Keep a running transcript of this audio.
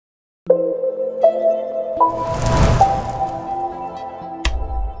Good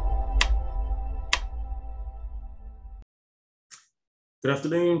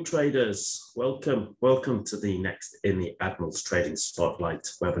afternoon, traders. Welcome to the next in the Admirals Trading Spotlight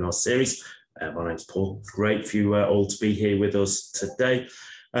webinar series. My name's Paul. Great for you all to be here with us today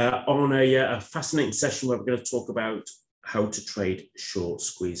on a fascinating session where we're going to talk about how to trade short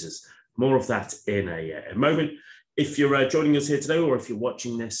squeezes. More of that in a moment. If you're joining us here today, or if you're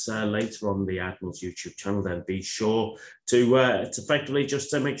watching this later on the Admirals YouTube channel, then be sure to effectively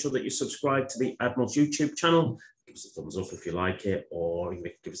just make sure that you subscribe to the Admirals YouTube channel. Give us a thumbs up if you like it, or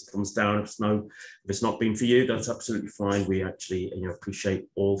give us a thumbs down if it's not been for you. That's absolutely fine. We actually appreciate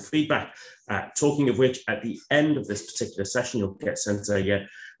all feedback. Talking of which, at the end of this particular session, you'll get sent a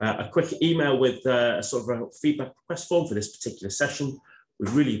quick email with a sort of a feedback request form for this particular session.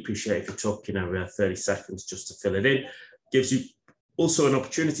 We'd really appreciate if you took 30 seconds just to fill it in. Gives you also an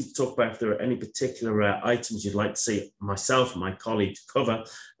opportunity to talk about if there are any particular items you'd like to see myself and my colleague cover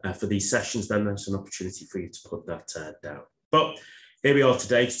for these sessions. Then there's an opportunity for you to put that down. But here we are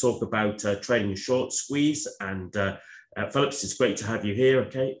today to talk about trading a short squeeze. And Phillips, it's great to have you here.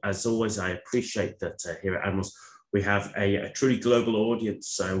 Okay, as always, I appreciate that here at Admirals we have a truly global audience.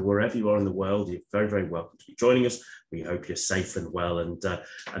 So wherever you are in the world, you're very, very welcome to be joining us. We hope you're safe and well and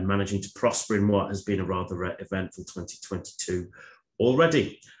managing to prosper in what has been a rather eventful 2022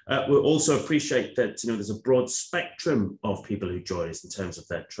 already. We also appreciate that there's a broad spectrum of people who join us in terms of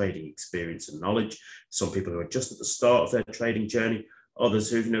their trading experience and knowledge. Some people who are just at the start of their trading journey,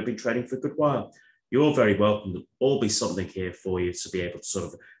 others who've been trading for a good while. You're all very welcome. There'll all be something here for you to be able to sort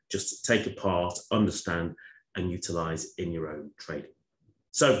of just take apart, understand, and utilize in your own trading.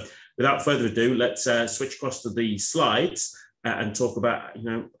 So without further ado, let's switch across to the slides and talk about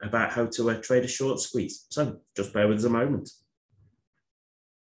about how to trade a short squeeze. So just bear with us a moment.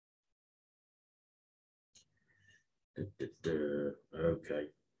 Okay,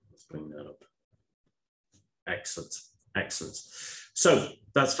 let's bring that up. Excellent. So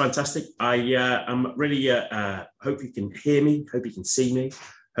that's fantastic. I'm really hope you can hear me, hope you can see me.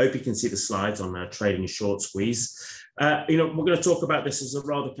 Hope you can see the slides on trading a short squeeze. We're going to talk about this as a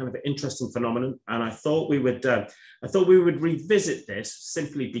rather kind of interesting phenomenon, and I thought we would revisit this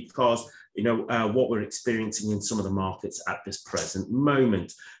simply because what we're experiencing in some of the markets at this present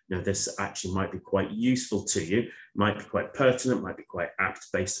moment. This actually might be quite useful to you, might be quite pertinent, might be quite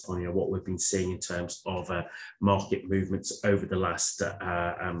apt based upon what we've been seeing in terms of market movements over the last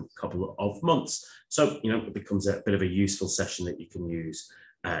couple of months. So it becomes a bit of a useful session that you can use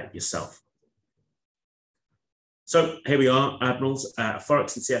yourself. So here we are, Admirals, a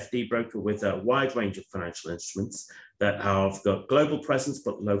Forex and CFD broker with a wide range of financial instruments that have got global presence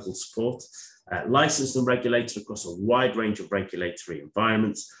but local support, licensed and regulated across a wide range of regulatory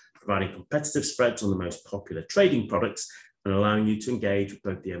environments, providing competitive spreads on the most popular trading products and allowing you to engage with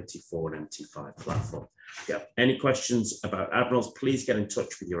both the MT4 and MT5 platform. If you have any questions about Admirals, please get in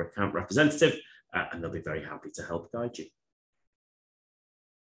touch with your account representative and they'll be very happy to help guide you.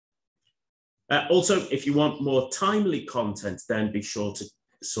 Also, if you want more timely content, then be sure to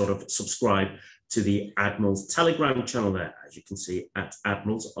sort of subscribe to the Admirals Telegram channel there, as you can see at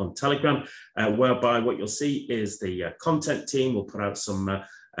Admirals on Telegram, whereby what you'll see is the content team will put out some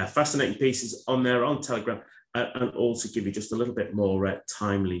fascinating pieces on there on Telegram and also give you just a little bit more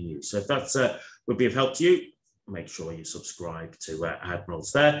timely news. So if that would be of help to you, make sure you subscribe to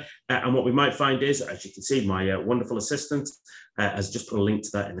Admirals there. And what we might find is, as you can see, my wonderful assistant has just put a link to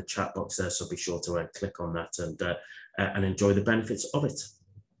that in the chat box there. So be sure to click on that and enjoy the benefits of it.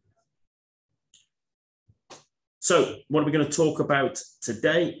 So what are we going to talk about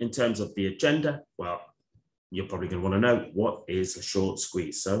today in terms of the agenda? Well, you're probably going to want to know, what is a short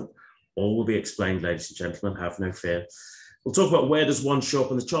squeeze? So all will be explained, ladies and gentlemen, have no fear. We'll talk about where does one show up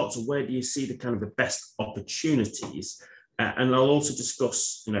on the charts, or where do you see the kind of the best opportunities? And I'll also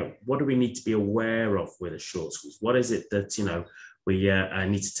discuss, what do we need to be aware of with a short squeeze? What is it that, we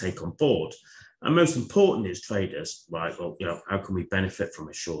need to take on board? And most important is traders, right? Well, how can we benefit from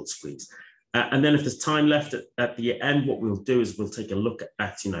a short squeeze? And then if there's time left at the end, what we'll do is we'll take a look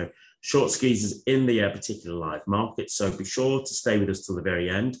at, short squeezes in the particular live market. So be sure to stay with us till the very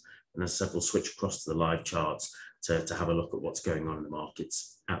end. And as I said, we'll switch across to the live charts to have a look at what's going on in the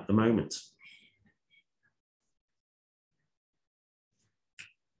markets at the moment.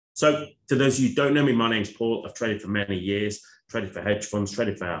 So to those of you who don't know me, my name's Paul. I've traded for many years, traded for hedge funds,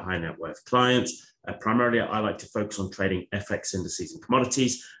 traded for high net worth clients. Primarily, I like to focus on trading FX indices and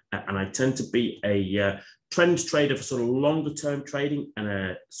commodities. And I tend to be a trend trader for sort of longer term trading and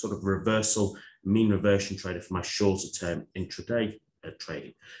a sort of mean reversion trader for my shorter term intraday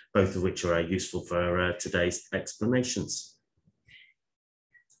trading, both of which are useful for today's explanations.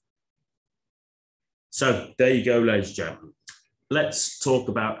 So there you go, ladies and gentlemen. Let's talk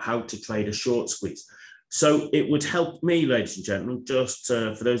about how to trade a short squeeze. So it would help me, ladies and gentlemen, just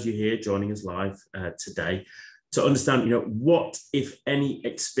for those of you here joining us live today, to understand, what, if any,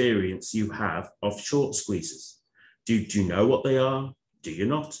 experience you have of short squeezes. Do you know what they are? Do you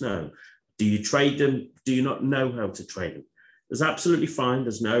not know? Do you trade them? Do you not know how to trade them? It's absolutely fine.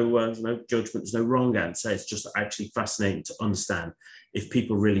 There's no judgment. There's no wrong answer. It's just actually fascinating to understand if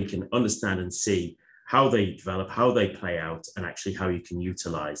people really can understand and see how they develop, how they play out, and actually how you can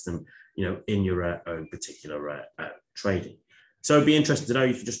utilize them, in your own particular trading. So it'd be interesting to know.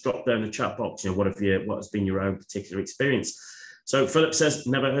 You can just drop down in the chat box, what has been your own particular experience. So Philip says,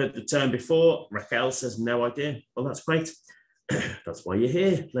 never heard the term before. Raquel says, no idea. Well, that's great. That's why you're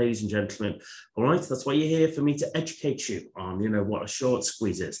here, ladies and gentlemen. All right, that's why you're here, for me to educate you on, what a short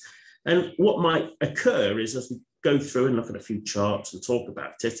squeeze is. And what might occur is, as we go through and look at a few charts and talk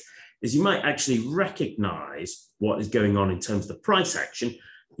about it, is you might actually recognize what is going on in terms of the price action.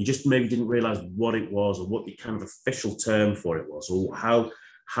 You just maybe didn't realize what it was, or what the kind of official term for it was, or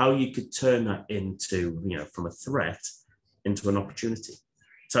how you could turn that into, from a threat into an opportunity.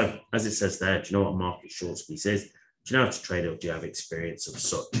 So as it says there, do you know what a market short squeeze is? Do you know how to trade it, or do you have experience of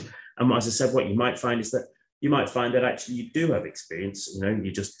such? And as I said, what you might find is that actually you do have experience.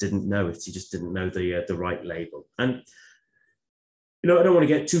 You just didn't know it. You just didn't know the right label. And I don't want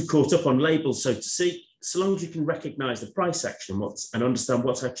to get too caught up on labels, so to speak. So long as you can recognize the price action and understand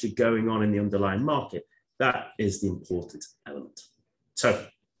what's actually going on in the underlying market, that is the important element. So,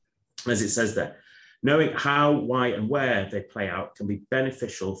 as it says there, knowing how, why, and where they play out can be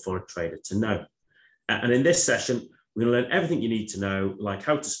beneficial for a trader to know. And in this session, we're going to learn everything you need to know, like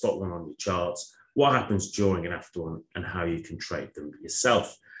how to spot one on your charts, what happens during and after one, and how you can trade them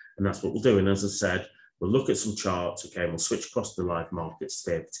yourself. And that's what we'll do. And as I said, we'll look at some charts, okay, and we'll switch across to the live markets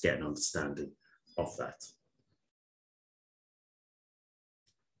to be able to get an understanding of that.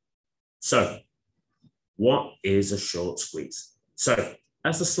 So, what is a short squeeze? So,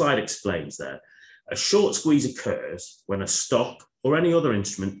 as the slide explains there, a short squeeze occurs when a stock or any other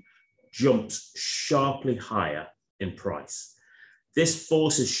instrument jumps sharply higher in price. This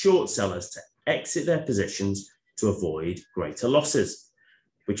forces short sellers to exit their positions to avoid greater losses,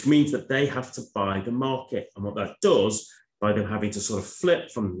 which means that they have to buy the market. And what that does, by them having to sort of flip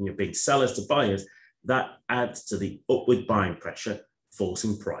from being sellers to buyers, that adds to the upward buying pressure,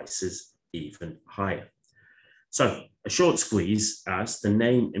 forcing prices even higher. So a short squeeze, as the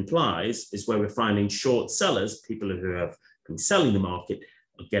name implies, is where we're finding short sellers, people who have been selling the market,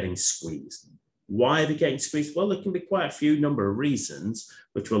 are getting squeezed. Why are they getting squeezed? Well, there can be quite a few number of reasons,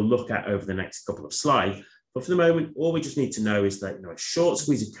 which we'll look at over the next couple of slides. But for the moment, all we just need to know is that a short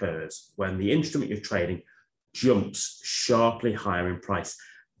squeeze occurs when the instrument you're trading jumps sharply higher in price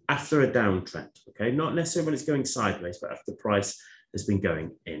after a downtrend. Okay, not necessarily when it's going sideways, but after the price has been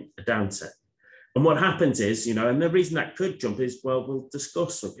going in a downset. And what happens is, and the reason that could jump is, well, we'll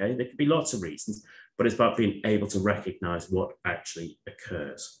discuss. Okay, there could be lots of reasons, but it's about being able to recognize what actually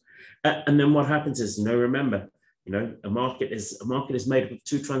occurs. And then what happens is, remember, a market is made up of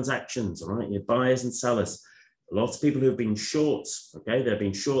two transactions, all right? Your buyers and sellers. Lots of people who have been shorts, okay, they've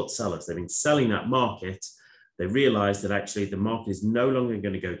been short sellers. They've been selling that market. They realize that actually the market is no longer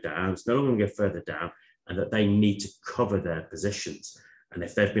going to go down. It's no longer going to go further down, and that they need to cover their positions. And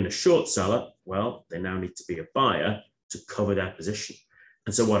if they've been a short seller, well, they now need to be a buyer to cover their position.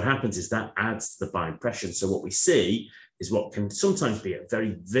 And so what happens is that adds to the buying pressure. So what we see is what can sometimes be a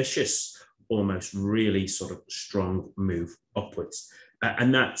very vicious, almost really sort of strong move upwards.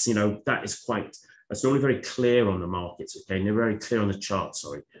 And that's, that's normally very clear on the markets, okay? And they're very clear on the chart,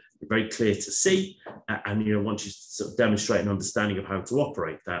 sorry. They're very clear to see. And, once you sort of demonstrate an understanding of how to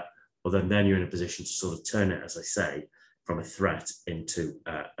operate that, well, then you're in a position to sort of turn it, as I say, from a threat into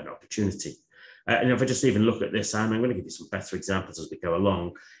an opportunity. And if I just even look at this, I'm going to give you some better examples as we go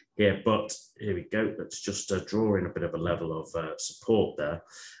along here, but here we go. Let's just draw in a bit of a level of support there.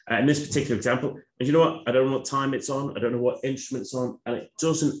 In this particular example, and you know what? I don't know what time it's on. I don't know what instrument it's on, and it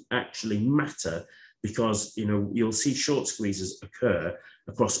doesn't actually matter because, you'll see short squeezes occur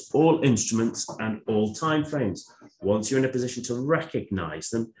across all instruments and all time frames. Once you're in a position to recognize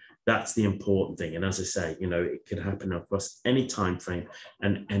them, that's the important thing. And as I say, it can happen across any time frame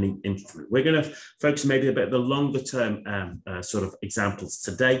and any instrument. We're going to focus maybe a bit of the longer term sort of examples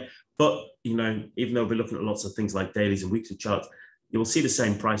today. But, even though we're looking at lots of things like dailies and weekly charts, you will see the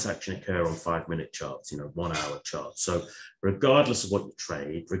same price action occur on 5-minute charts, 1 hour charts. So regardless of what you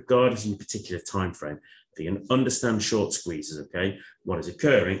trade, regardless of your particular time frame, If you can understand short squeezes, okay, what is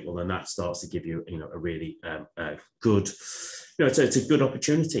occurring, well, then that starts to give you, a really good, it's a good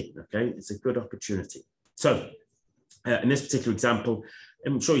opportunity, okay? It's a good opportunity. So in this particular example,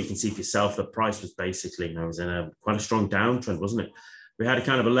 I'm sure you can see for yourself that price was basically, was in quite a strong downtrend, wasn't it? We had a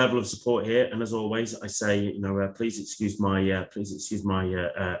kind of a level of support here, and as always, I say, please excuse my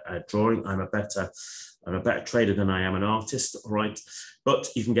drawing. I'm a better trader than I am an artist, all right? But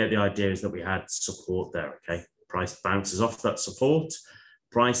you can get the idea is that we had support there, okay? Price bounces off that support.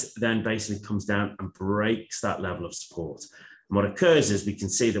 Price then basically comes down and breaks that level of support. And what occurs is we can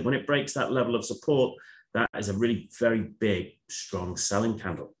see that when it breaks that level of support, that is a really very big, strong selling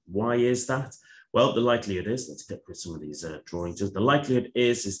candle. Why is that? Well, the likelihood is, let's get rid of some of these drawings. The likelihood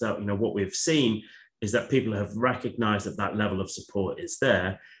is that, what we've seen is that people have recognized that that level of support is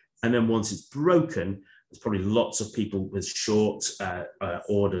there. And then once it's broken, there's probably lots of people with short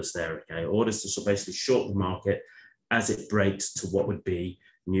orders there, okay? Orders to basically short the market as it breaks to what would be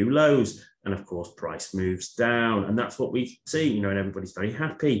new lows. And of course, price moves down. And that's what we see, and everybody's very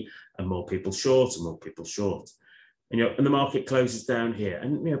happy, and more people short and more people short. And the market closes down here,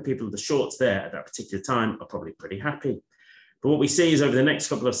 and people with the shorts there at that particular time are probably pretty happy. But what we see is over the next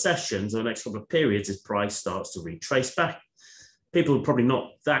couple of sessions or the next couple of periods is price starts to retrace back. People are probably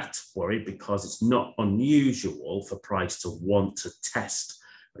not that worried because it's not unusual for price to want to test,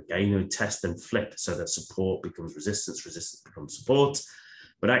 okay, test and flip so that support becomes resistance, resistance becomes support.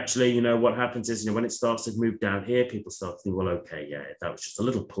 But actually, what happens is, when it starts to move down here, people start to think, well, okay, yeah, that was just a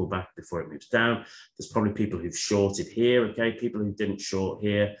little pullback before it moves down. There's probably people who've shorted here, okay, people who didn't short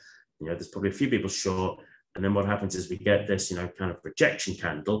here, there's probably a few people short. And then what happens is we get this, kind of rejection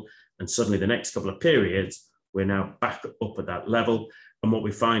candle, and suddenly the next couple of periods, we're now back up at that level. And what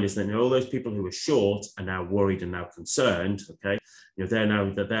we find is that all those people who were short are now worried and now concerned, okay? They're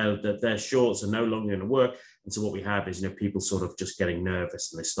now that their shorts are no longer going to work. And so what we have is, people sort of just getting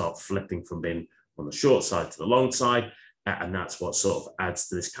nervous, and they start flipping from being on the short side to the long side. And that's what sort of adds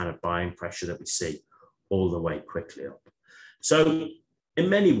to this kind of buying pressure that we see all the way quickly up. So in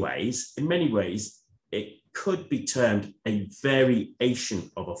many ways, it could be termed a variation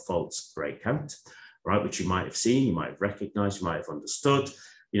of a false breakout, right? Which you might have seen, you might have recognized, you might have understood,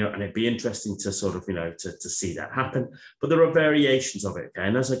 and it'd be interesting to sort of, to see that happen. But there are variations of it, okay?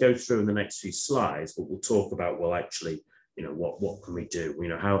 And as I go through in the next few slides, we'll talk about, well, actually, what can we do?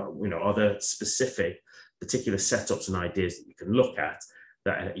 How, are there specific particular setups and ideas that you can look at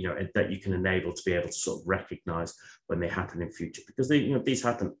that, that you can enable to be able to sort of recognize when they happen in future? Because they, these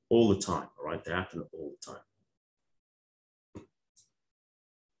happen all the time, all right? They happen all the time.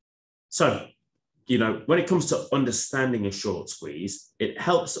 So, when it comes to understanding a short squeeze, it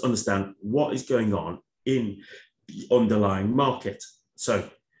helps to understand what is going on in the underlying market. So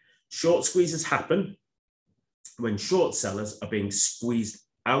short squeezes happen when short sellers are being squeezed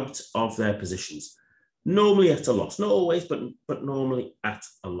out of their positions, normally at a loss, not always, but normally at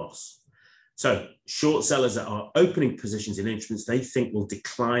a loss. So short sellers that are opening positions in instruments they think will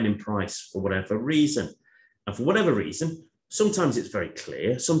decline in price for whatever reason. And for whatever reason, sometimes it's very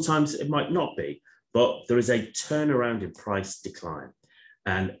clear, sometimes it might not be. But there is a turnaround in price decline.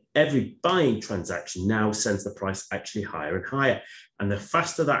 And every buying transaction now sends the price actually higher and higher. And the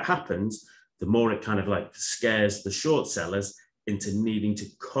faster that happens, the more it kind of like scares the short sellers into needing to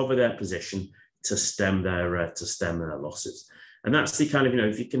cover their position to stem their losses. And that's the kind of,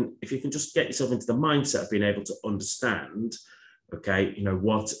 if you can just get yourself into the mindset of being able to understand, okay,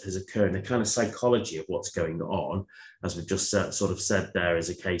 what has occurred, the kind of psychology of what's going on, as we've just sort of said there is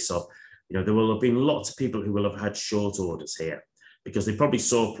a case of, there will have been lots of people who will have had short orders here because they probably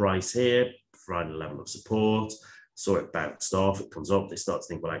saw price here, providing a level of support, saw it bounced off, it comes up, they start to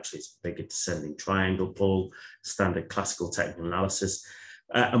think, well, actually, it's a bigger descending triangle pull, standard classical technical analysis.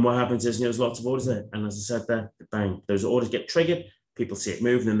 And what happens is, there's lots of orders there. And as I said there, bang, those orders get triggered, people see it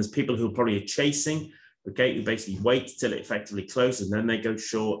move, and then there's people who probably are chasing, okay, who basically wait till it effectively closes, and then they go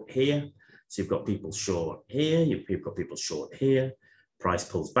short here. So you've got people short here, you've got people short here. Price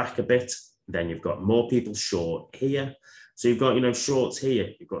pulls back a bit, then you've got more people short here. So you've got, shorts here,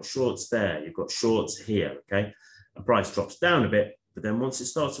 you've got shorts there, you've got shorts here, okay? And price drops down a bit, but then once it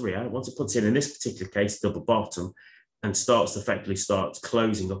starts to react, once it puts in this particular case, double bottom, and starts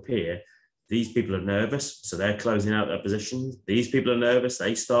closing up here, these people are nervous, so they're closing out their positions. These people are nervous,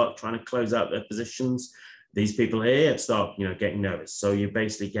 they start trying to close out their positions. These people here start, getting nervous. So you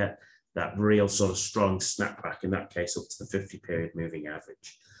basically get that real sort of strong snapback, in that case, up to the 50-period moving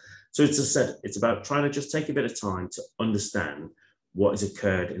average. So as I said, it's about trying to just take a bit of time to understand what has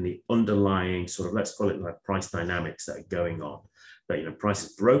occurred in the underlying sort of, let's call it like price dynamics that are going on. That, price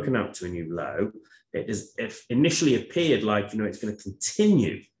is broken out to a new low. if initially appeared like, it's going to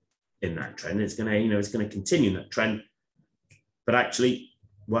continue in that trend, it's going to continue in that trend, but actually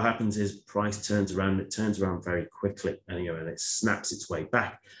what happens is price turns around, and it turns around very quickly, and and it snaps its way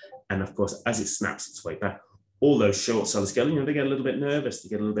back. And of course, as it snaps its way back, all those short sellers get, they get a little bit nervous, they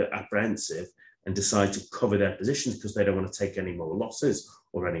get a little bit apprehensive, and decide to cover their positions because they don't want to take any more losses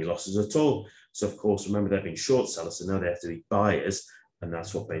or any losses at all. So of course, remember, they've been short sellers, so now they have to be buyers, and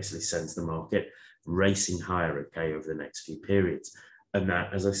that's what basically sends the market racing higher, okay, over the next few periods. And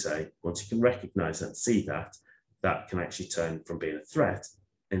that, as I say, once you can recognize that, see that, that can actually turn from being a threat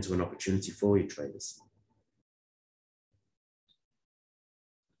into an opportunity for you traders.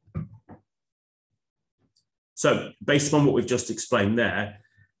 So based upon what we've just explained there,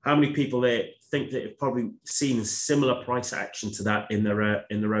 how many people there think that have probably seen a similar price action to that in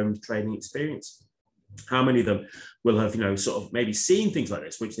their own trading experience? How many of them will have, sort of maybe seen things like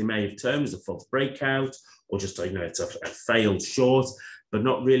this, which they may have termed as a false breakout, or just, it's a failed short, but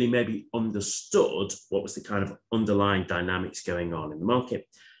not really maybe understood what was the kind of underlying dynamics going on in the market.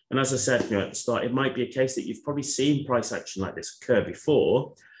 And as I said, at the start, it might be a case that you've probably seen price action like this occur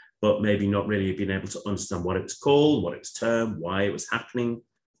before, but maybe not really been able to understand what it was called, what it was termed, why it was happening.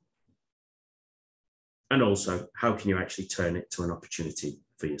 And also, how can you actually turn it to an opportunity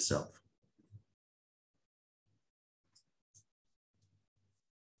for yourself?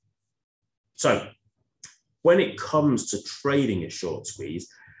 So when it comes to trading a short squeeze,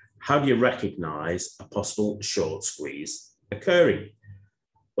 how do you recognize a possible short squeeze occurring?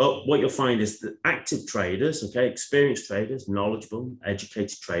 Well, what you'll find is that active traders, okay, experienced traders, knowledgeable,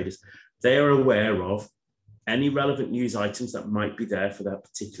 educated traders, they are aware of any relevant news items that might be there for that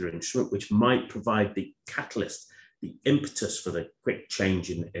particular instrument, which might provide the catalyst, the impetus for the quick change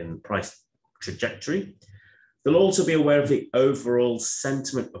in price trajectory. They'll also be aware of the overall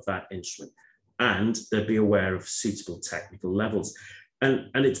sentiment of that instrument, and they'll be aware of suitable technical levels.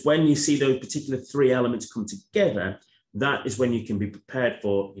 And it's when you see those particular three elements come together, that is when you can be prepared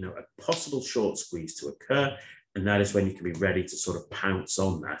for, a possible short squeeze to occur. And that is when you can be ready to sort of pounce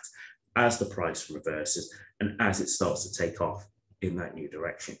on that as the price reverses and as it starts to take off in that new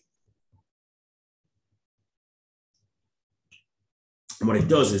direction. And what it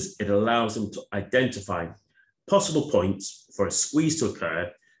does is it allows them to identify possible points for a squeeze to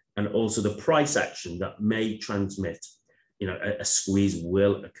occur, and also the price action that may transmit, a squeeze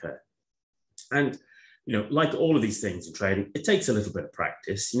will occur. And like all of these things in trading, it takes a little bit of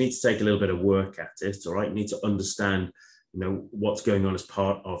practice. You need to take a little bit of work at it, all right? You need to understand, what's going on as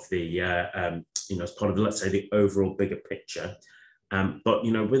part of the, as part of, let's say, the overall bigger picture. But,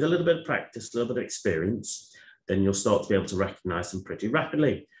 with a little bit of practice, a little bit of experience, then you'll start to be able to recognize them pretty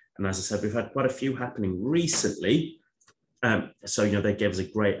rapidly. And as I said, we've had quite a few happening recently. So, they gave us a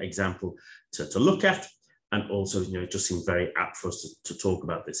great example to look at. And also, it just seemed very apt for us to talk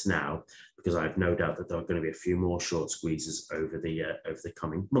about this now, because I have no doubt that there are going to be a few more short squeezes over the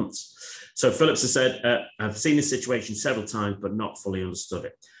coming months. So Phillips has said, I've seen this situation several times, but not fully understood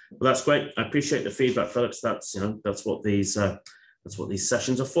it. Well, that's great. I appreciate the feedback, Phillips. That's what these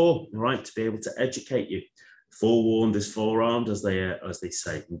sessions are for, all right? To be able to educate you. Forewarned is forearmed, as they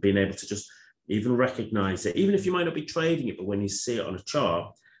say, and being able to just even recognize it, even if you might not be trading it, but when you see it on a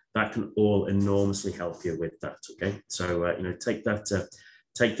chart, that can all enormously help you with that. Okay, so take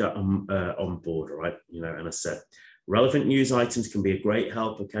that on board, all right? And I said, relevant news items can be a great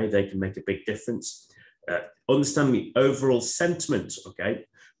help. Okay, they can make a big difference. Understanding the overall sentiment, okay,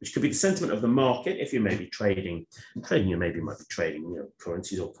 which could be the sentiment of the market. If you may be trading, you maybe might be trading,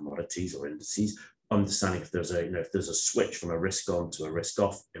 currencies or commodities or indices. Understanding if there's a switch from a risk on to a risk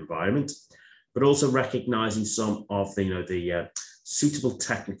off environment, but also recognizing some of the suitable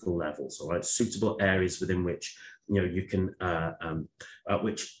technical levels, all right, suitable areas within which you can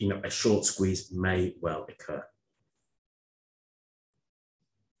a short squeeze may well occur.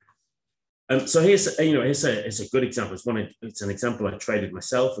 So here's a good example. It's an example I traded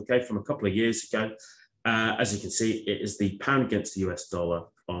myself, okay, from a couple of years ago. As you can see, it is the pound against the US dollar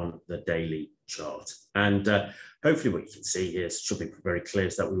on the daily chart. And hopefully what you can see here should be very clear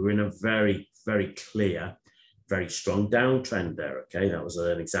is that we were in a very, very clear, very strong downtrend there, okay? That was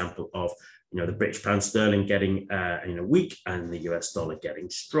an example of, the British pound sterling getting weak and the US dollar getting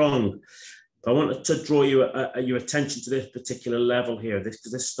strong. But I wanted to draw your attention to this particular level here,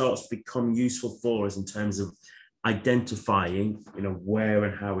 because this starts to become useful for us in terms of identifying, where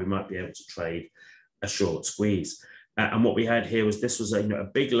and how we might be able to trade a short squeeze. And what we had here was a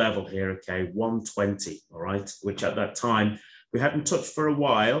big level here, okay, 120, all right, which at that time we hadn't touched for a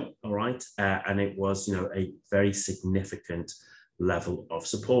while, all right, and it was, a very significant level of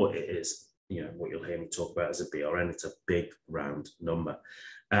support. It is, what you'll hear me talk about as a BRN. It's a big round number.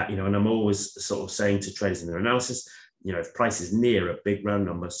 And I'm always sort of saying to traders in their analysis, if price is near a big round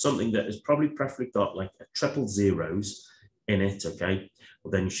number, something that has probably preferably got like a triple zeros in it, okay,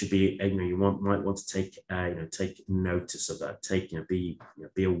 well then you should be, might want to take, take notice of that, be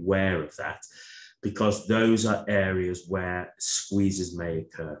aware of that, because those are areas where squeezes may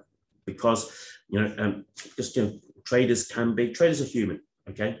occur. Because traders are human,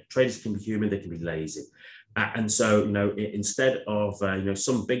 okay? Traders can be human, they can be lazy. And so, instead of,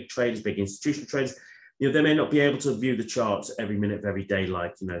 some big traders, big institutional traders, they may not be able to view the charts every minute of every day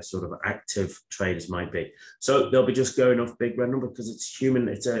like, sort of active traders might be. So they'll be just going off big round number because it's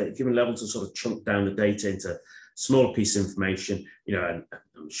a human level to sort of chunk down the data into smaller piece of information, and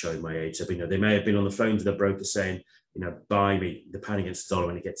I'm showing my age. So, they may have been on the phone to the broker saying, buy me the pound against the dollar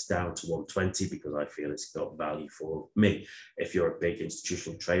when it gets down to 120 because I feel it's got value for me. If you're a big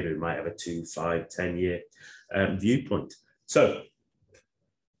institutional trader who might have a 2, 5, 10 year viewpoint. So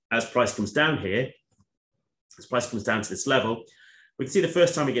as price comes down here, as price comes down to this level, we can see the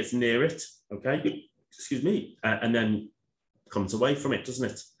first time it gets near it, okay, excuse me, and then comes away from it, doesn't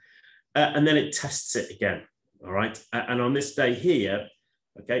it? And then it tests it again, all right? And on this day here,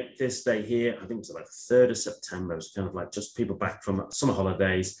 okay, this day here, I think it was like the 3rd of September, it was kind of like just people back from summer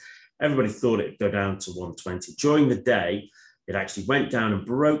holidays. Everybody thought it'd go down to 120. During the day, it actually went down and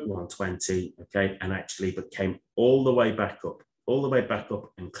broke 120, okay, and actually but came all the way back up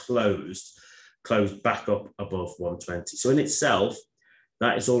and closed back up above 120. So in itself,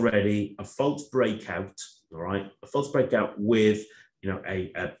 that is already a false breakout, all right, a false breakout with,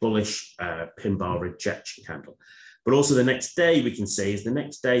 a bullish pin bar rejection candle. But also the next day we can see is the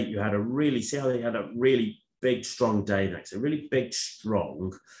next day you had see how they had a really big, strong day next, a really big,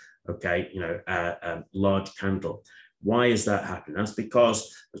 strong, okay, large candle. Why is that happening? That's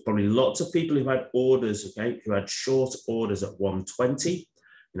because there's probably lots of people who had orders, okay, who had short orders at 120.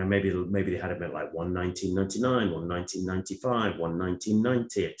 Maybe they had a bit like 119.99, 119.95,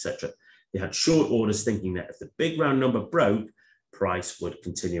 119.90, etc. They had short orders thinking that if the big round number broke, price would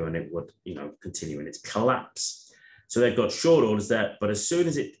continue and it would, continue in its collapse. So they've got short orders there, but as soon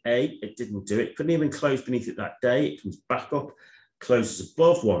as it didn't do it, couldn't even close beneath it that day. It comes back up, closes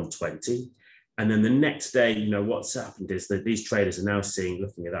above 120. And then the next day, what's happened is that these traders are now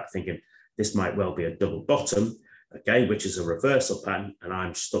looking at that, thinking this might well be a double bottom, okay, which is a reversal pattern, and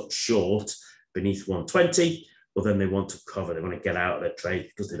I'm stuck short beneath 120. Well, then they want to cover, they want to get out of their trade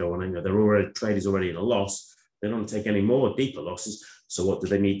because they don't want to, they're traders already in a loss. They don't want to take any more deeper losses. So what do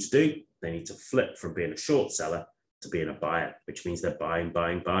they need to do? They need to flip from being a short seller to being a buyer, which means they're buying,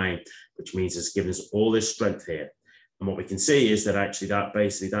 which means it's given us all this strength here. And what we can see is that actually that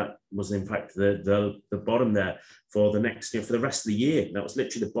was in fact the bottom there for the next, for the rest of the year. That was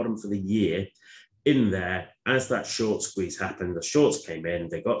literally the bottom for the year in there. As that short squeeze happened, the shorts came in,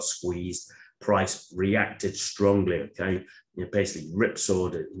 they got squeezed, price reacted strongly, okay? Basically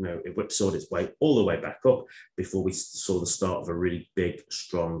whipsawed it, it whipsawed its way all the way back up before we saw the start of a really big,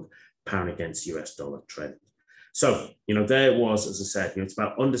 strong pound against US dollar trend. So, there was, as I said, it's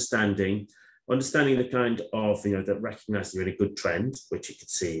about understanding the kind of, that recognizing really good trend, which you could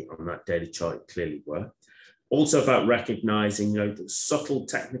see on that daily chart clearly were. Also about recognizing, the subtle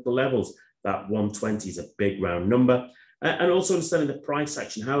technical levels. That 120 is a big round number. And also understanding the price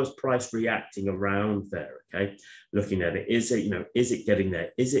action. How is price reacting around there? Okay, looking at it, is it getting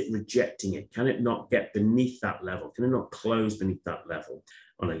there? Is it rejecting it? Can it not get beneath that level? Can it not close beneath that level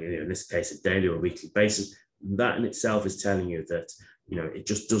on a, in this case, a daily or a weekly basis? That in itself is telling you that it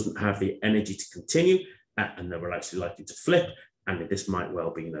just doesn't have the energy to continue, and that we're actually likely to flip. And this might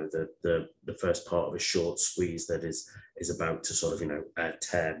well be, the first part of a short squeeze that is about to sort of,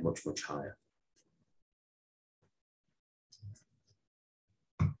 tear much higher.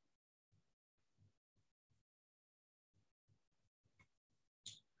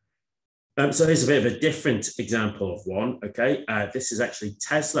 So here's a bit of a different example of one, okay? This is actually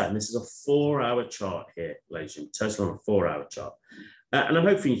Tesla, and this is a 4-hour chart here, ladies and gentlemen. Tesla on a 4-hour chart. And I'm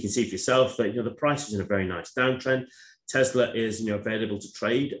hoping you can see for yourself that, the price is in a very nice downtrend. Tesla is, available to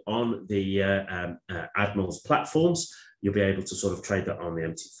trade on the Admirals platforms. You'll be able to sort of trade that on the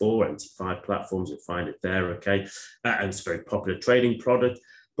MT4, MT5 platforms. You'll find it there, okay? And it's a very popular trading product.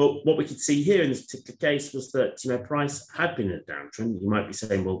 But what we could see here in this particular case was that, price had been in a downtrend. You might be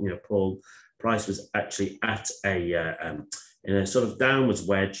saying, well, Paul, price was actually at in a sort of downwards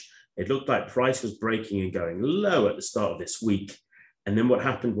wedge. It looked like price was breaking and going low at the start of this week. And then what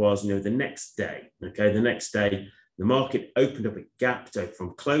happened was, the next day, the market opened up a gap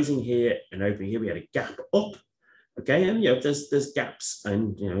from closing here and opening here. We had a gap up, Okay, and there's gaps,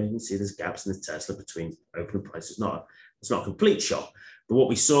 and you can see there's gaps in the Tesla between opening prices. It's not a complete shock, but what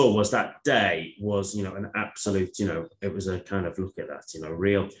we saw was that day was an absolute it was a kind of, look at that,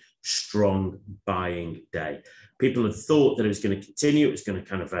 real strong buying day. People had thought that it was going to continue. It was going to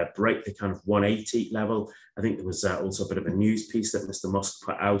kind of break the kind of 180 level. I think there was also a bit of a news piece that Mr. Musk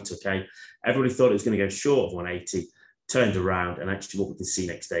put out. Okay, everybody thought it was going to go short of 180, turned around, and actually what we can see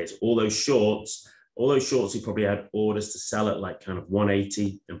next day is all those shorts who probably had orders to sell at like kind of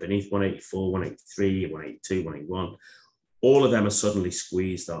 180 and beneath 184, 183, 182, 181. All of them are suddenly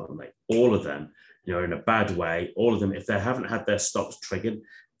squeezed, aren't they? All of them, in a bad way. All of them, if they haven't had their stops triggered,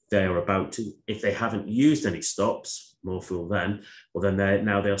 they are about to. If they haven't used any stops, more fool then, well, then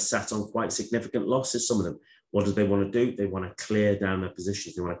they're sat on quite significant losses, some of them. What do they want to do? They want to clear down their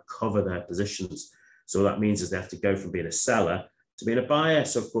positions. They want to cover their positions. So what that means is they have to go from being a seller to being a buyer.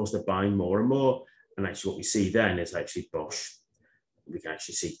 So of course they're buying more and more. And actually what we see then is actually Bosch. We can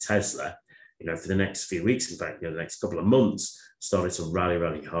actually see Tesla, for the next few weeks, in fact, the next couple of months, started to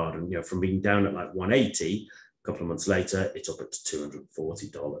rally hard. And, from being down at like 180, a couple of months later, it's up at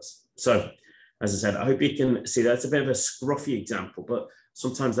 $240. So, as I said, I hope you can see that's a bit of a scruffy example, but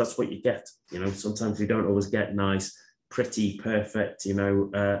sometimes that's what you get. Sometimes you don't always get nice, pretty, perfect,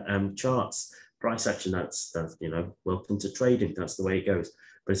 charts. Price action, that's welcome to trading. That's the way it goes.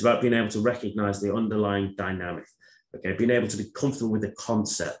 But it's about being able to recognize the underlying dynamic. Okay, being able to be comfortable with the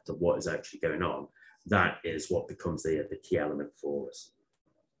concept of what is actually going on. That is what becomes the key element for us.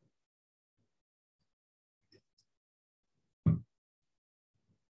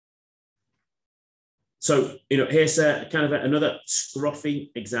 So, here's another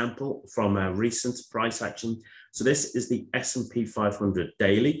scruffy example from a recent price action. So this is the S&P 500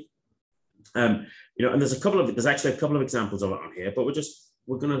 daily. And there's actually a couple of examples of it on here, but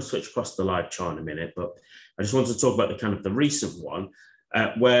we're going to switch across the live chart in a minute. But I just wanted to talk about the recent one,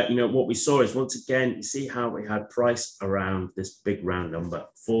 where what we saw is, once again, you see how we had price around this big round number,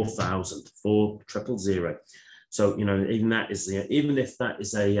 4,000, 4,000. So even if that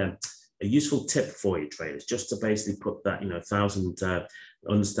is a useful tip for you traders, just to basically put that 1,000,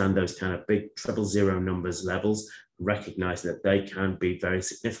 understand those kind of big 000 numbers levels, recognize that they can be very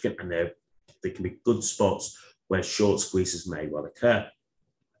significant, and they can be good spots where short squeezes may well occur.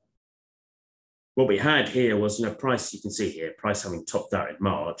 What we had here was, price, you can see here, price having topped out in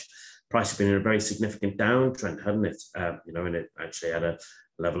March, price has been in a very significant downtrend, hadn't it? And it actually had a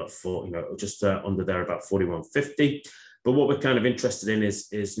level of just under there, about 41.50. But what we're kind of interested in is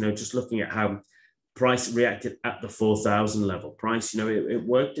just looking at how price reacted at the 4,000 level. Price, it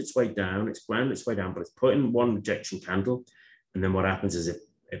worked its way down, it's ground its way down, but it's put in one rejection candle. And then what happens is it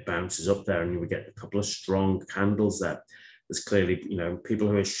bounces up there, and we get a couple of strong candles there. There's clearly, people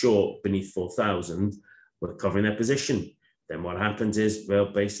who are short beneath 4,000 were covering their position. Then what happens is, well,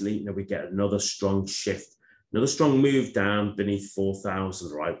 basically, we get another strong shift, another strong move down beneath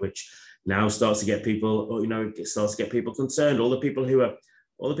 4,000, right? Which now starts to get people, it starts to get people concerned. All the people who are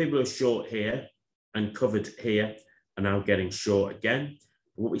short here and covered here are now getting short again.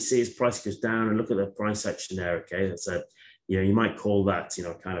 What we see is price goes down, and look at the price action there. Okay, that's you might call that,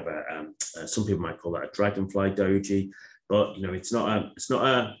 kind of some people might call that a dragonfly doji. But it's not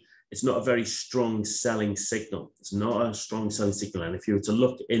a very strong selling signal. It's not a strong selling signal. And if you were to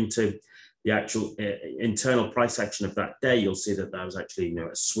look into the actual internal price action of that day, you'll see that there was actually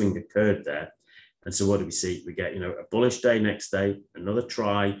a swing occurred there. And so what do we see? We get a bullish day next day, another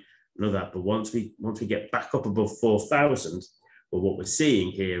try, another. But once we get back up above 4,000, well, what we're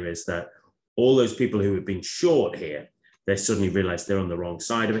seeing here is that all those people who have been short here, they suddenly realize they're on the wrong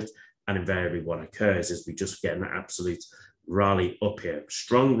side of it. And invariably what occurs is we just get an absolute rally up here,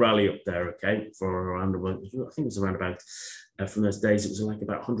 strong rally up there, okay, for around, I think it was around about, from those days, it was like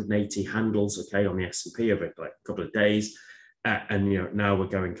about 180 handles, okay, on the S&P over like a couple of days. And now we're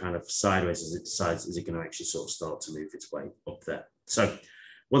going kind of sideways as it decides, is it going to actually sort of start to move its way up there. So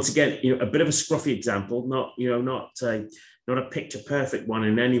once again, a bit of a scruffy example, not a picture perfect one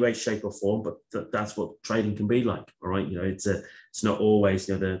in any way, shape or form, but that's what trading can be like. All right. It's not always,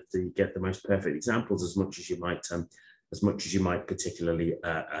 you get the most perfect examples as much as you might particularly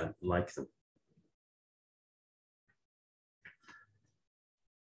like them.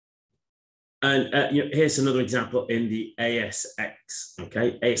 And here's another example in the ASX,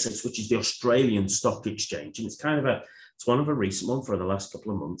 okay? ASX, which is the Australian Stock Exchange. And it's one of a recent one for the last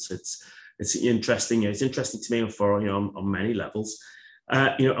couple of months. It's interesting. It's interesting to me on many levels.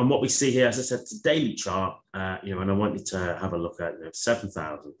 And what we see here, as I said, it's a daily chart, and I want you to have a look at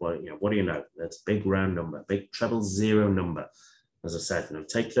 7,000. What do you know? That's a big round number, big 000 number. As I said,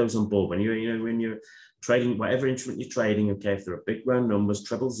 take those on board when you're trading, whatever instrument you're trading, okay, if there are big round numbers,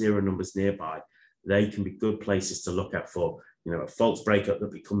 treble zero numbers nearby, they can be good places to look at for, a false breakup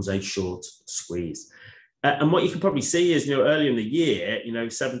that becomes a short squeeze. And what you can probably see is, earlier in the year,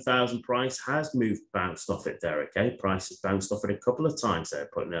 7,000 price has bounced off it there, okay? Price has bounced off it a couple of times there,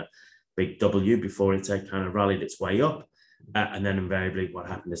 putting a big W before it kind of rallied its way up. And then invariably what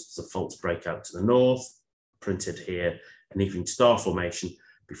happened is there's a false breakout to the north, printed here, an evening star formation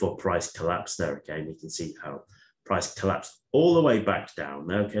before price collapsed there, okay? And you can see how price collapsed all the way back down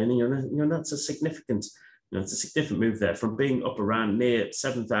there, okay? And that's a significant, it's a significant move there from being up around near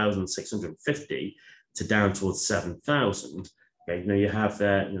 7,650 to down towards 7,000. Okay, you have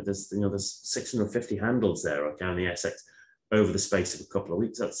there, there's 650 handles there, okay, on the SX over the space of a couple of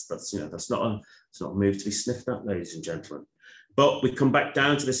weeks. That's not a move to be sniffed at, ladies and gentlemen. But we come back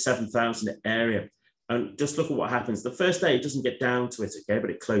down to the 7,000 area, and just look at what happens. The first day it doesn't get down to it, okay, but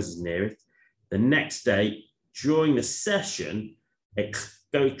it closes near it. The next day during the session, it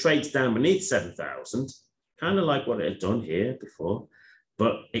trades down beneath 7,000, kind of like what it had done here before,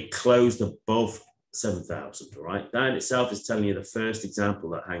 but it closed above 7,000, right? That in itself is telling you the first example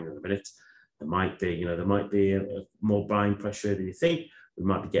that, hang on a minute, there might be a more buying pressure than you think. We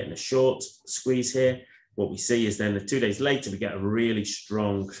might be getting a short squeeze here. What we see is then 2 days later, we get a really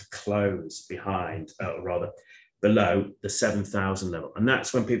strong close below the 7,000 level. And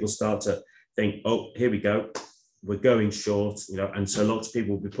that's when people start to think, oh, here we go. We're going short, and so lots of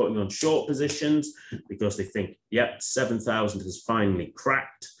people will be putting on short positions because they think, yep, 7,000 has finally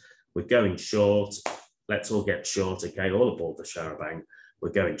cracked. We're going short. Let's all get short, okay? All aboard the Sharabang.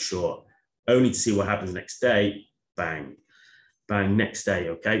 We're going short. Only to see what happens next day. Bang, bang, next day,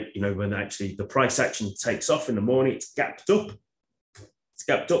 okay? When actually the price action takes off in the morning, it's gapped up. It's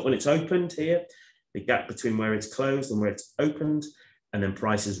gapped up when it's opened here. The gap between where it's closed and where it's opened, and then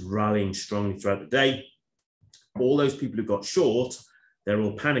price is rallying strongly throughout the day. All those people who got short, they're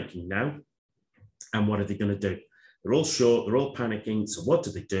all panicking now. And what are they going to do? They're all short, they're all panicking. So what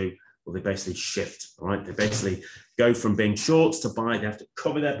do? Well, they basically shift, right? They basically go from being shorts to buy. They have to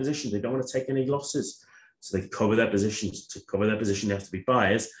cover their position. They don't want to take any losses. So they cover their positions. To cover their position, they have to be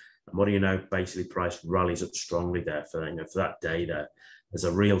buyers. And what do you know? Basically, price rallies up strongly there for that day there. There's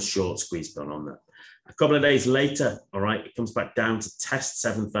a real short squeeze going on there. A couple of days later, all right, it comes back down to test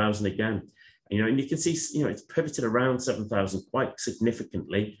 7,000 again. And you can see, it's pivoted around 7,000 quite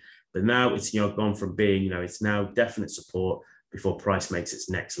significantly. But now it's gone from being, it's now definite support before price makes its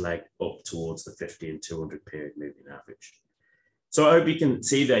next leg up towards the 50 and 200 period moving average. So I hope you can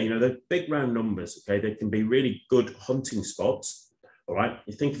see there, the big round numbers, okay, they can be really good hunting spots. All right,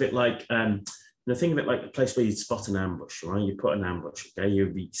 you think of it like, think of it like the place where you'd spot an ambush, right? You put an ambush, okay,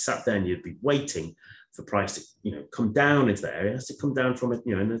 you'd be sat there and you'd be waiting for price to, come down into the area. It has to come down from it,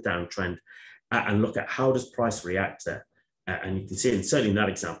 in a downtrend, and look at how does price react there. And you can see, and certainly in that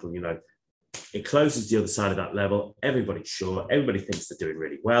example, it closes the other side of that level. Everybody's sure. Everybody thinks they're doing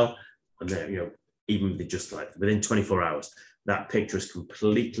really well. And they're, even just like within 24 hours, that picture has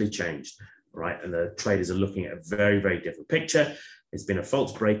completely changed, right? And the traders are looking at a very, very different picture. It's been a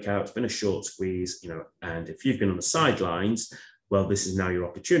false breakout. It's been a short squeeze, and if you've been on the sidelines, well, this is now your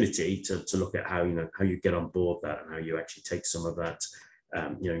opportunity to look at how, how you get on board that and how you actually take some of that.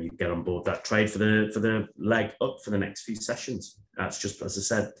 You get on board that trade for the leg up for the next few sessions. That's just, as I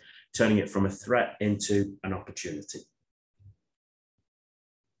said, turning it from a threat into an opportunity.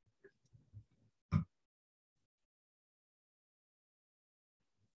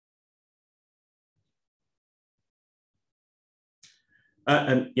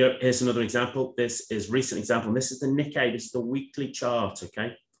 And here's another example. This is recent example. And this is the Nikkei. This is the weekly chart.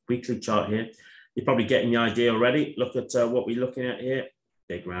 Okay, weekly chart here. You're probably getting the idea already. Look at what we're looking at here.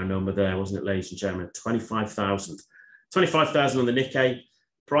 Big round number there, wasn't it, ladies and gentlemen? 25,000. 25,000 on the Nikkei.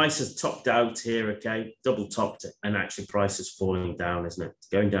 Price has topped out here, okay? Double topped it, and actually price is falling down, isn't it? It's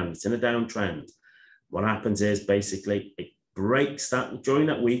going down. It's in a downtrend. What happens is basically it breaks that during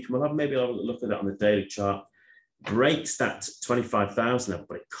that week. Maybe I'll look at that on the daily chart. Breaks that 25,000 level,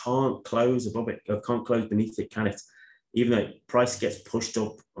 but it can't close above it. It can't close beneath it, can it? Even though price gets pushed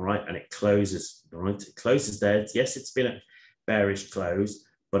up, all right, and it closes, all right? It closes there. Yes, it's been a bearish close,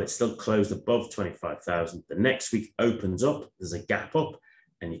 but it's still closed above 25,000. The next week opens up, there's a gap up,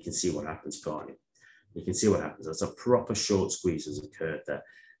 and you can see what happens, can't you? You can see what happens. That's a proper short squeeze has occurred there.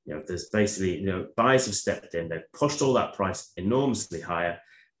 There's basically, buyers have stepped in, they've pushed all that price enormously higher,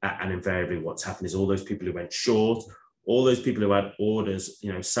 and invariably what's happened is all those people who went short, all those people who had orders,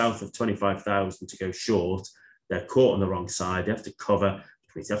 south of 25,000 to go short, they're caught on the wrong side. They have to cover,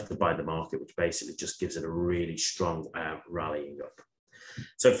 which means they have to buy the market, which basically just gives it a really strong rallying up.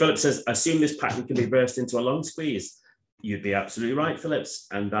 So Philip says, assume this pattern can be reversed into a long squeeze. You'd be absolutely right, Phillips,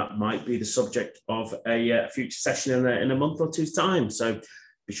 and that might be the subject of a future session in a month or two's time. So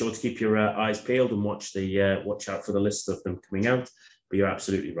be sure to keep your eyes peeled and watch out for the list of them coming out. But you're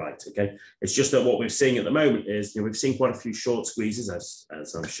absolutely right. Okay, it's just that what we're seeing at the moment is we've seen quite a few short squeezes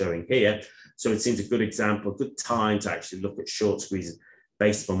as I'm showing here. So it seems a good example, a good time to actually look at short squeezes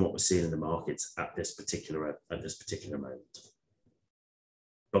based on what we're seeing in the markets at this particular moment.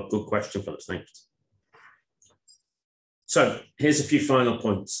 But good question, Phillips. Thank you. So here's a few final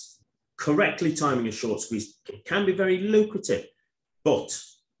points. Correctly timing a short squeeze can be very lucrative, but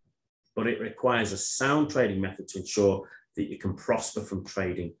it requires a sound trading method to ensure that you can prosper from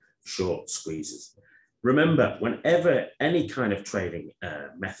trading short squeezes. Remember, whenever any kind of trading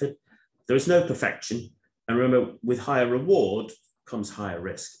method, there is no perfection. And remember, with higher reward comes higher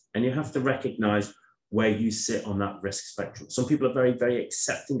risk. And you have to recognize where you sit on that risk spectrum. Some people are very, very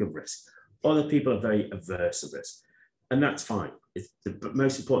accepting of risk. Other people are very averse of risk. And that's fine. The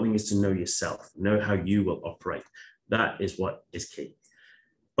most important thing is to know yourself, know how you will operate. That is what is key.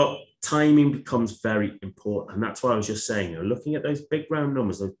 But timing becomes very important. And that's why I was just saying, looking at those big round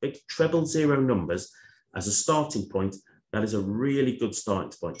numbers, those big treble zero numbers as a starting point, that is a really good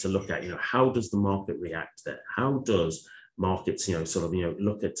starting point to look at, how does the market react there? How does markets,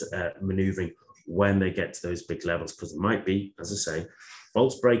 look at maneuvering when they get to those big levels? Because it might be, as I say,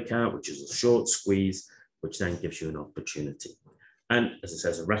 false breakout, which is a short squeeze, which then gives you an opportunity. And as it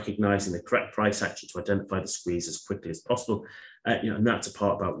says, recognizing the correct price action to identify the squeeze as quickly as possible. And that's a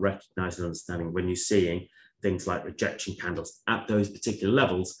part about recognizing and understanding when you're seeing things like rejection candles at those particular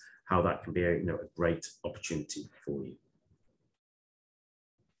levels, how that can be a great opportunity for you.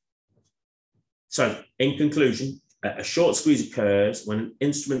 So in conclusion, a short squeeze occurs when an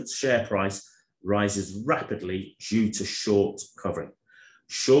instrument's share price rises rapidly due to short covering.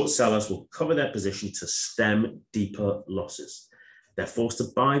 Short sellers will cover their position to stem deeper losses. They're forced to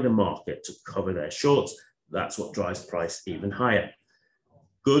buy the market to cover their shorts. That's what drives price even higher.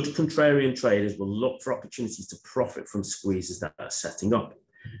 Good contrarian traders will look for opportunities to profit from squeezes that are setting up.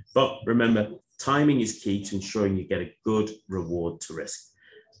 But remember, timing is key to ensuring you get a good reward to risk.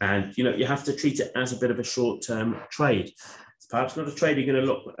 And you have to treat it as a bit of a short-term trade. It's perhaps not a trade you're going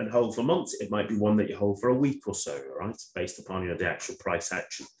to look and hold for months. It might be one that you hold for a week or so, right? Based upon the actual price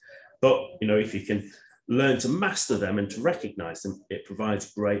action. But if you can learn to master them and to recognize them, it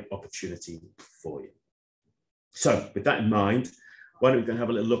provides great opportunity for you. So with that in mind, why don't we go and have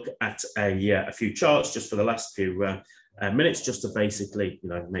a little look at a few charts just for the last few minutes, just to basically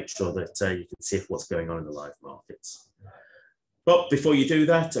make sure that you can see what's going on in the live markets. But before you do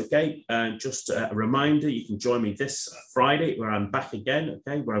that, okay, just a reminder, you can join me this Friday where I'm back again,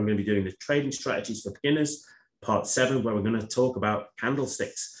 okay, where I'm going to be doing the trading strategies for beginners, part 7, where we're going to talk about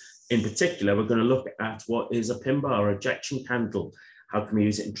candlesticks. In particular, we're going to look at what is a pin bar or rejection candle. How can we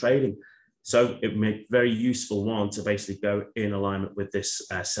use it in trading? So it would make a very useful one to basically go in alignment with this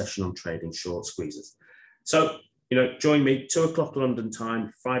session on trading short squeezes. So, join me 2 o'clock London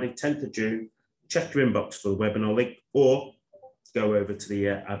time, Friday, 10th of June. Check your inbox for the webinar link, or go over to the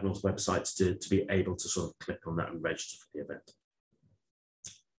Admirals websites to be able to sort of click on that and register for the event.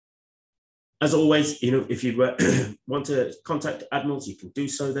 As always, if you want to contact Admirals, you can do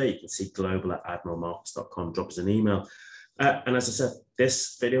so there. You can see global@admiralmarkets.com, drop us an email. And as I said,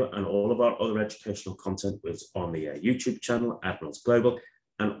 this video and all of our other educational content was on the YouTube channel, Admirals Global,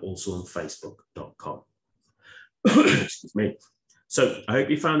 and also on facebook.com. Excuse me. So I hope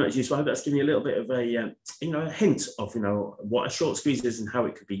you found that useful. I hope that's given you a little bit of a hint of what a short squeeze is and how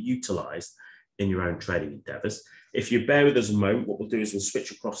it could be utilized in your own trading endeavors. If you bear with us a moment, what we'll do is we'll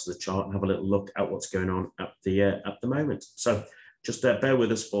switch across to the chart and have a little look at what's going on at the moment. So just bear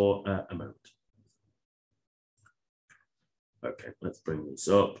with us for a moment. Okay, let's bring these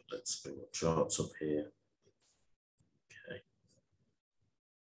up. Let's bring the charts up here. Okay.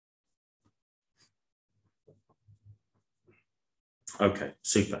 Okay,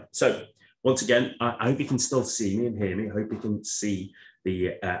 super. So once again, I hope you can still see me and hear me. I hope you can see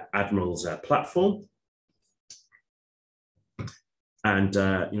the Admirals platform. And,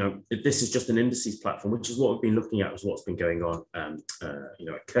 this is just an indices platform, which is what we've been looking at, is what's been going on,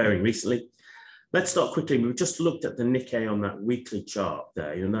 occurring recently. Let's start quickly. We just looked at the Nikkei on that weekly chart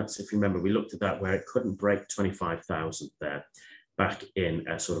there. And that's, if you remember, we looked at that where it couldn't break 25,000 there back in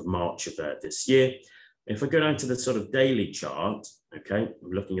sort of March of this year. If I go down to the sort of daily chart, okay,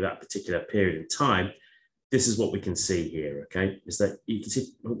 I'm looking at that particular period in time, this is what we can see here, okay, is that you can see,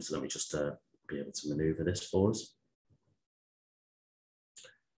 oops, let me just be able to maneuver this for us.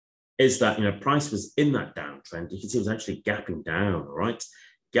 is that, price was in that downtrend. You can see it was actually gapping down, all right?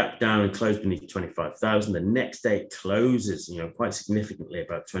 Gap down and closed beneath 25,000. The next day it closes, quite significantly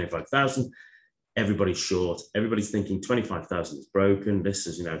about 25,000. Everybody's short. Everybody's thinking 25,000 is broken. This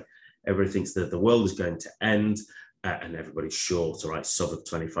is, everybody thinks that the world is going to end and everybody's short, all right, sub of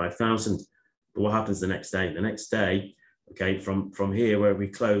 25,000. But what happens the next day? The next day, okay, from here where we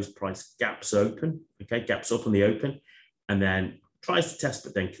close, price gaps open, okay, gaps up on the open, and then tries to test,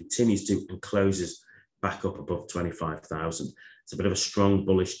 but then continues to and closes back up above 25,000. It's a bit of a strong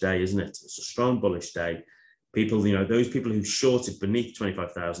bullish day, isn't it? It's a strong bullish day. People, those people who shorted beneath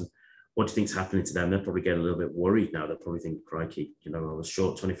 25,000, what do you think's happening to them? They're probably getting a little bit worried now. They're probably thinking, crikey, I was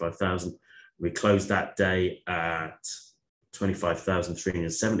short 25,000. We closed that day at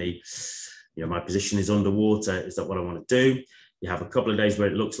 25,370. My position is underwater. Is that what I want to do? You have a couple of days where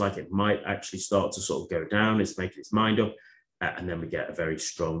it looks like it might actually start to sort of go down. It's making its mind up. And then we get a very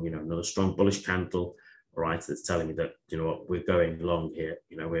strong, another strong bullish candle, all right, that's telling me that, what, we're going long here.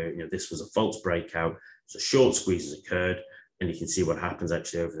 This was a false breakout. So short squeeze has occurred. And you can see what happens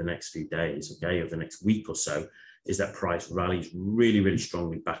actually over the next few days, okay, over the next week or so, is that price rallies really, really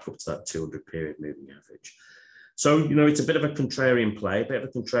strongly back up to that 200 period moving average. So, it's a bit of a contrarian play, a bit of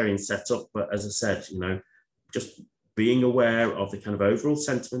a contrarian setup. But as I said, just being aware of the kind of overall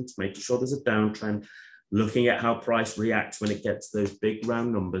sentiment, making sure there's a downtrend, looking at how price reacts when it gets those big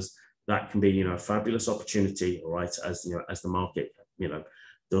round numbers, that can be, a fabulous opportunity, all right, as, as the market,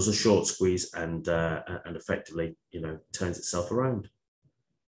 does a short squeeze and effectively, turns itself around.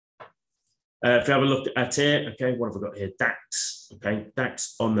 If you have a look at here, okay, what have I got here? DAX, okay,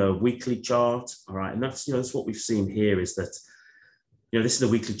 DAX on the weekly chart, all right, and that's, that's what we've seen here is that, this is the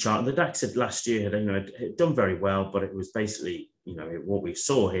weekly chart. And the DAX had last year, had done very well, but it was basically, what we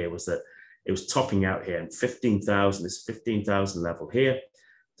saw here was that it was topping out here and 15,000, this 15,000 level here,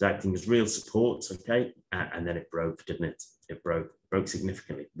 is acting as real support, okay, and then it broke, didn't it? It broke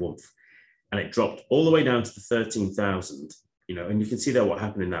significantly, woof, and it dropped all the way down to the 13,000, and you can see there what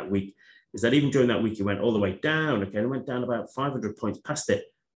happened in that week is that even during that week, it went all the way down, okay, and it went down about 500 points past it,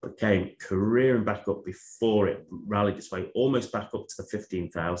 but came careering back up before it rallied its way almost back up to the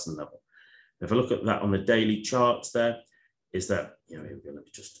 15,000 level. If I look at that on the daily charts there, is that, here we go, let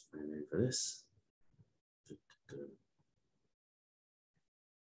me just move for this.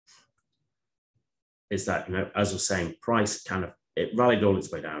 Is that, as I was saying, price kind of, it rallied all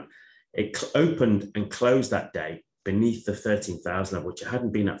its way down. It opened and closed that day beneath the 13,000 level, which it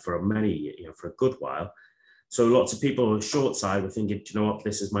hadn't been at for for a good while. So lots of people on the short side were thinking, do you know what,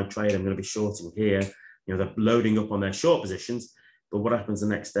 this is my trade, I'm going to be shorting here. They're loading up on their short positions. But what happens the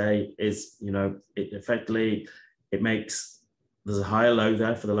next day is, it effectively, it makes, there's a higher low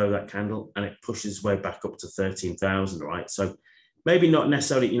there for the low of that candle, and it pushes its way back up to 13,000, right? So maybe not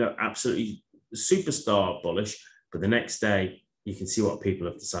necessarily, absolutely superstar bullish, but the next day you can see what people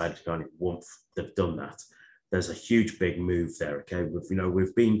have decided to go on it. Woof, they've done that. There's a huge big move there, okay?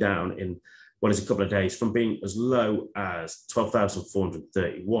 We've been down in what is a couple of days from being as low as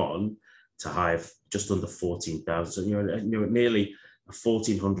 12,431 to high of just under 14,000. So, nearly a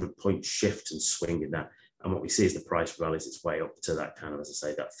 1,400 point shift and swing in that. And what we see is the price rallies its way up to that kind of, as I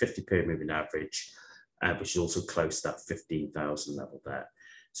say, that 50 period moving average, which is also close to that 15,000 level there.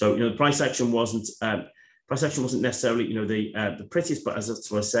 So, the price action wasn't necessarily, the prettiest, but as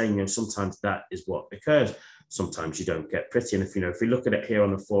I was saying, sometimes that is what occurs. Sometimes you don't get pretty. And if we look at it here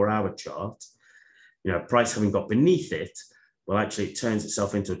on the 4-hour chart, price having got beneath it, well, actually it turns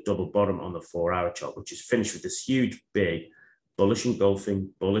itself into a double bottom on the 4-hour chart, which is finished with this huge, big, bullish engulfing,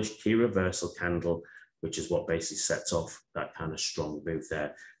 bullish key reversal candle, which is what basically sets off that kind of strong move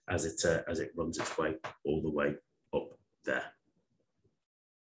there as it runs its way all the way up there.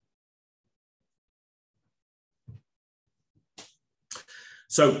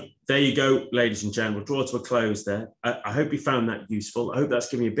 So there you go, ladies and gentlemen. We'll draw to a close there. I hope you found that useful. I hope that's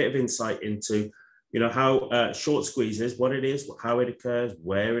given you a bit of insight into, how short squeeze is, what it is, how it occurs,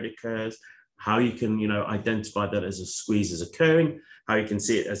 where it occurs, how you can, identify that as a squeeze is occurring, how you can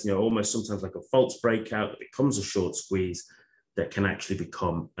see it as, almost sometimes like a false breakout that becomes a short squeeze that can actually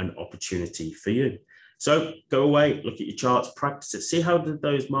become an opportunity for you. So go away, look at your charts, practice it, see how did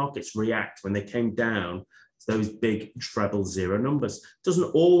those markets react when they came down to those big treble zero numbers. It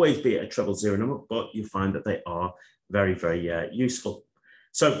doesn't always be a treble zero number, but you find that they are very, very useful.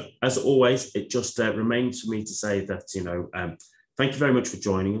 So as always, it just remains for me to say that, thank you very much for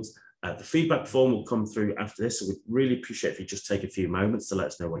joining us. The feedback form will come through after this, so we'd really appreciate if you just take a few moments to let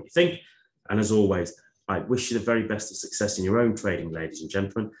us know what you think. And as always, I wish you the very best of success in your own trading, ladies and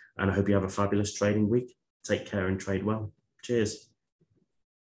gentlemen, and I hope you have a fabulous trading week. Take care and trade well. Cheers.